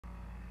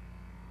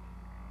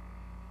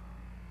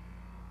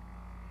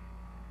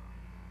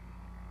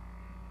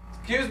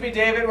Excuse me,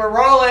 David, we're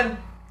rolling.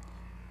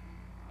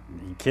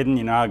 You kidding?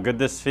 You know how good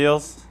this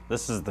feels?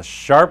 This is the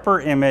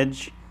Sharper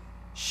Image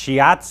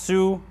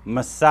Shiatsu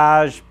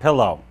massage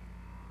pillow.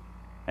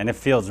 And it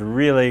feels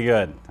really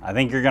good. I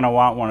think you're gonna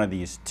want one of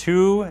these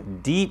 2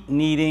 deep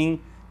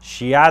kneading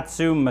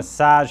Shiatsu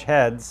massage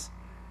heads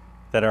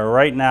that are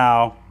right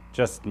now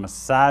just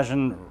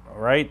massaging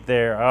right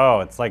there. Oh,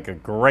 it's like a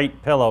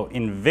great pillow.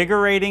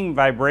 Invigorating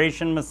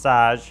vibration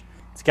massage.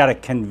 It's got a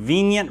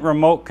convenient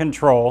remote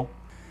control.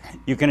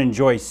 You can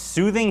enjoy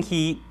soothing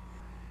heat.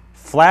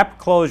 Flap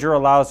closure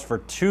allows for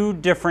 2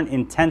 different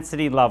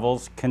intensity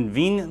levels.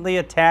 Conveniently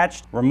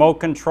attached remote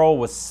control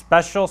with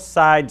special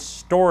side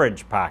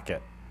storage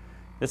pocket.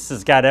 This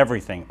has got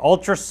everything.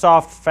 Ultra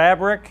soft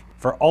fabric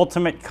for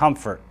ultimate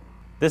comfort.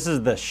 This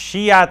is the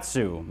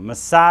Shiatsu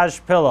massage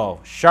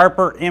pillow,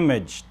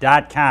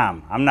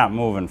 sharperimage.com. I'm not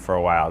moving for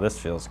a while. This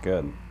feels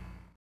good.